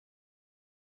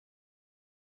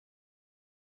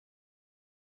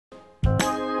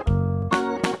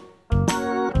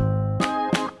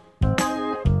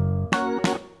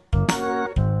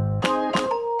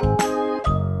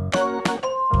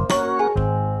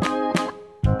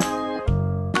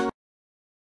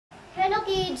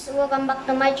welcome back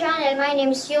to my channel. My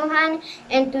name is Johan,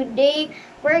 and today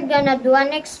we're gonna do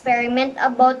an experiment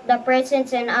about the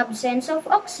presence and absence of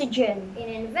oxygen. In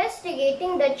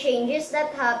investigating the changes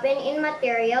that happen in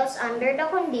materials under the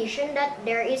condition that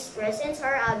there is presence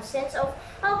or absence of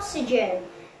oxygen,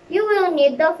 you will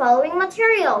need the following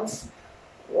materials.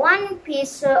 1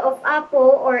 piece of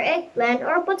apple or eggplant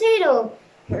or potato.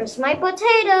 Here's my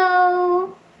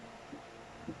potato.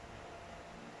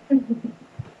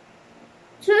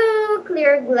 2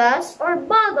 clear glass or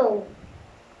bottle.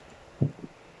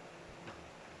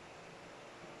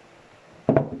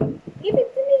 Give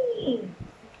it to me.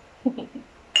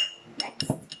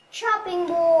 Next, chopping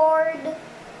board.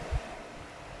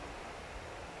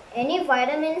 Any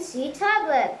vitamin C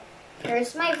tablet.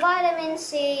 Here's my vitamin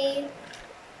C.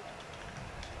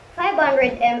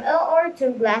 500 ml or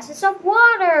 2 glasses of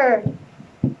water.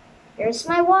 Here's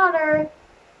my water.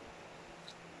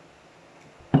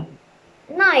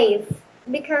 Knife.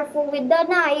 Be careful with the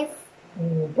knife.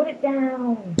 Put it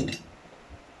down.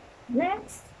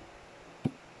 Next.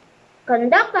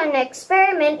 Conduct an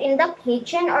experiment in the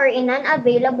kitchen or in an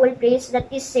available place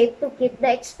that is safe to keep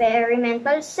the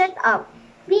experimental setup.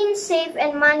 Clean, safe,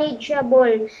 and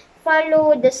manageable.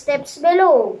 Follow the steps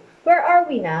below. Where are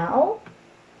we now?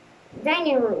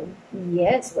 Dining room.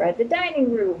 Yes, we're at the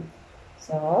dining room.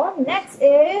 So, next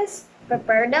is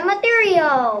Prepare the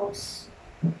materials.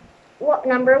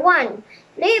 Number 1.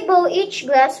 Label each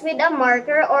glass with a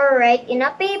marker or write in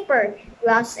a paper.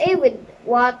 Glass A with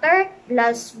water,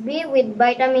 glass B with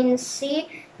vitamin C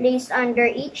placed under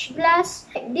each glass.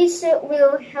 This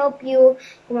will help you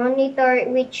monitor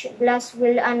which glass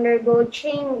will undergo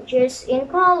changes in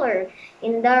color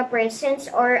in the presence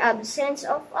or absence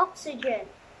of oxygen.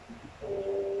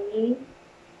 A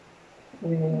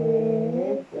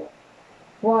with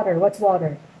water. What's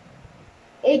water?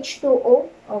 H2O.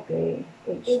 Okay,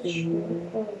 H2O.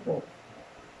 H2O.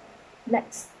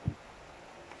 Next.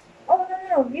 Oh,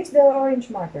 no. Use the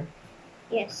orange marker.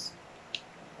 Yes.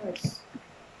 First.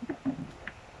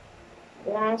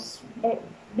 Glass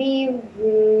B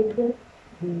with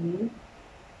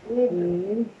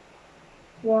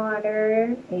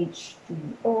water,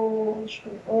 H2O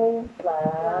H2O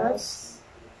plus.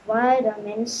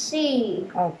 vitamin C.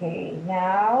 Okay,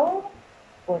 now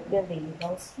put the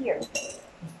labels here.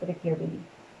 Let's put it here, baby.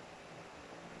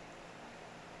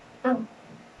 Oh.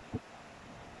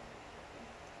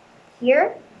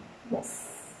 Here?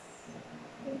 Yes.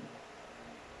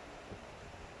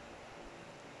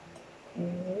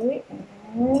 Okay,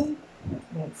 and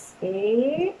that's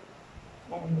A,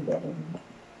 and then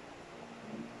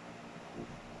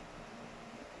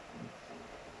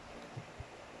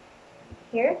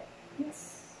Here?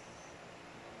 yes.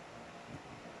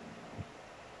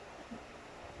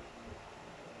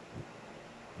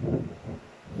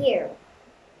 Here.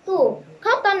 2.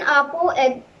 Cut an apple,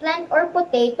 eggplant, or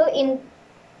potato into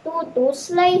 2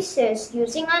 slices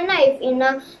using a knife in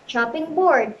a chopping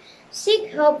board.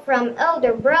 Seek help from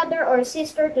elder brother or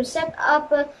sister to set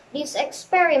up this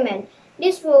experiment.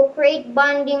 This will create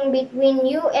bonding between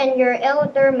you and your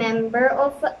elder member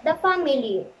of the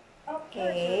family.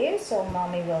 Okay, so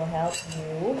mommy will help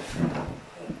you.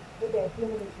 Put there,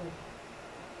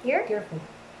 Here? careful.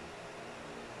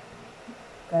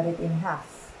 Cut it in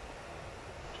half.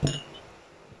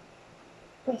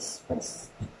 Press.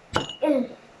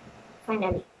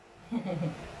 Finally.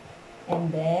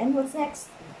 And then what's next?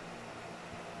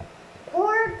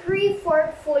 Pour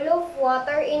 3/4 full of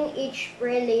water in each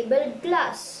pre-labeled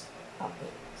glass.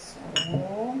 Okay, so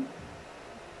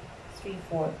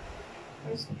 3/4.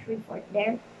 There's 3/4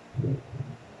 there.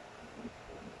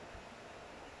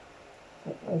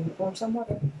 Okay, pour some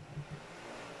water.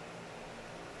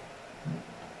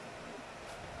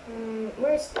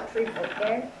 Where's the 3/4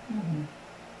 there?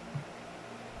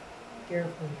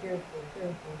 Careful.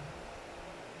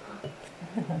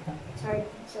 Sorry,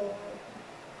 so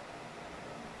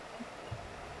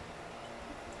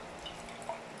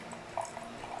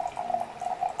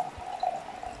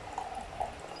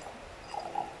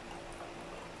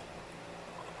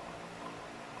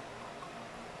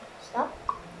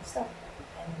Stop.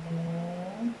 And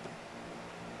then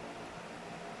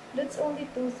that's only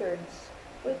 2/3.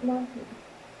 Wait, Mom.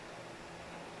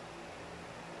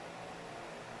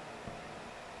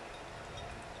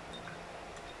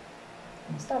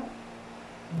 Stop.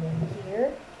 And then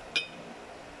here.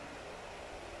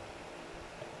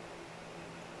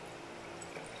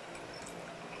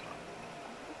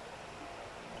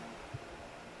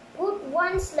 Put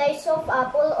 1 slice of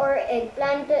apple or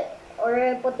eggplant or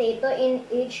a potato in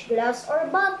each glass or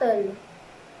bottle.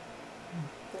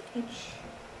 Put each.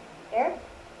 There?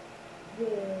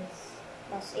 Yes.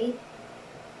 Plus 8.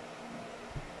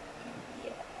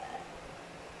 Yeah.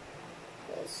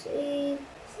 Plus 8.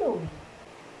 Slowly.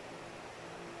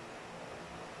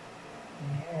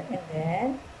 There. And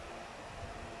then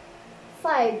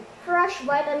 5. Crush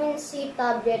vitamin C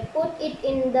tablet. Put it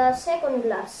in the second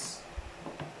glass.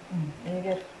 you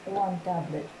get 1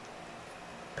 tablet.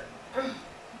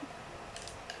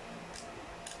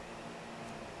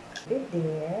 Put it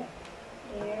there.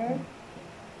 Here.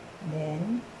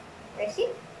 Then Press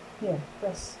it. here,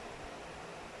 press.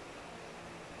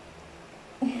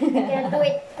 I can't do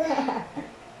it.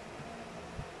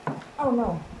 Oh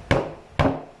no.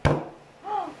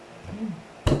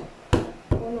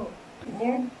 Oh no.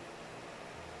 There.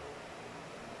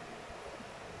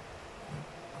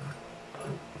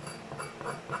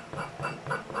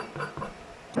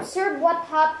 Observe what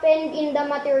happened in the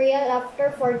material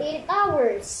after 48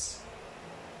 hours.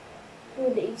 2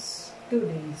 days. 2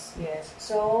 days, yes.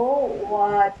 So,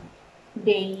 what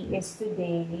day is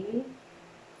today?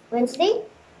 Wednesday?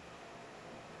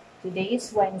 Today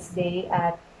is Wednesday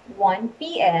at 1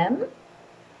 p.m.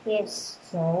 Yes.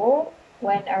 So,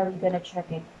 when are we gonna check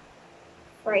it?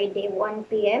 Friday, 1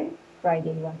 p.m.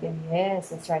 Friday, 1 p.m.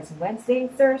 Yes, that's right. So,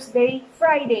 Wednesday, Thursday,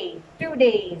 Friday. 2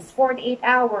 days, 48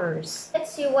 hours.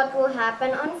 Let's see what will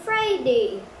happen on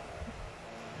Friday.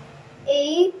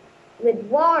 A, with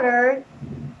water.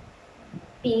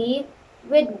 B,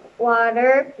 with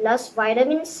water plus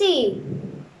vitamin C.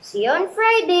 See you on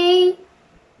Friday.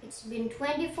 It's been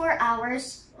 24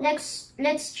 hours.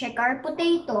 Let's check our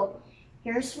potato.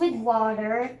 Here's with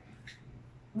water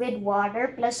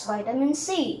plus vitamin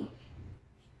C.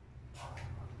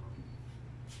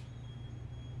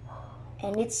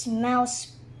 And it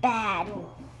smells bad.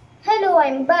 Hello,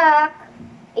 I'm back.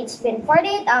 It's been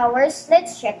 48 hours.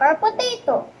 Let's check our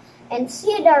potato and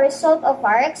see the result of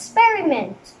our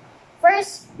experiment.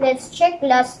 First, let's check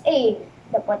glass A,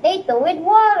 the potato with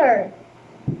water.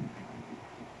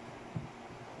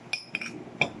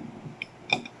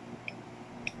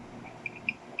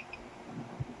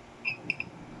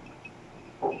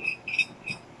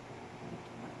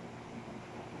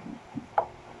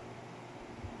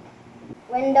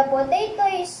 When the potato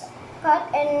is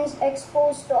cut and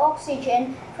exposed to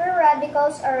oxygen, free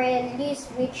radicals are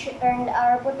released which turned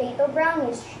our potato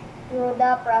brownish through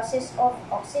the process of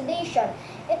oxidation.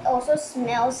 It also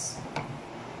smells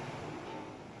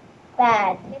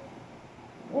bad.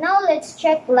 Now let's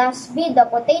check glass B, the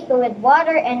potato with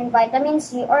water and vitamin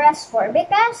C or ascorbic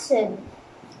acid.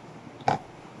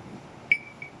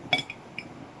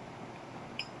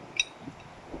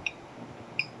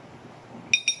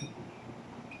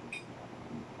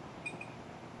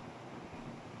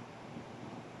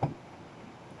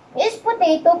 This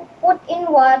potato put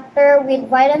in water with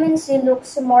vitamin C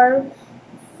looks more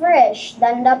fresh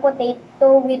than the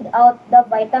potato without the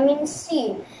vitamin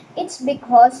C. It's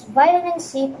because vitamin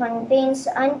C contains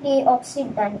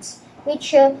antioxidants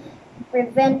which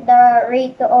prevent the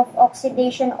rate of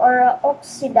oxidation or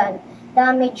oxidant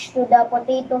damage to the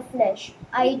potato flesh.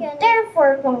 I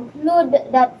therefore conclude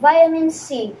that vitamin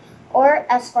C or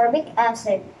ascorbic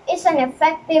acid is an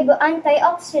effective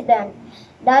antioxidant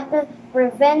that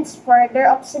prevents further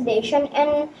oxidation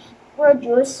and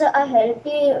produce a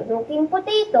healthy looking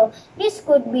potato. This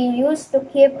could be used to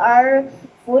keep our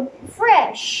food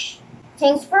fresh.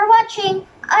 Thanks for watching.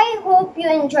 I hope you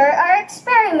enjoy our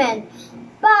experiment.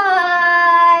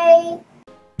 Bye!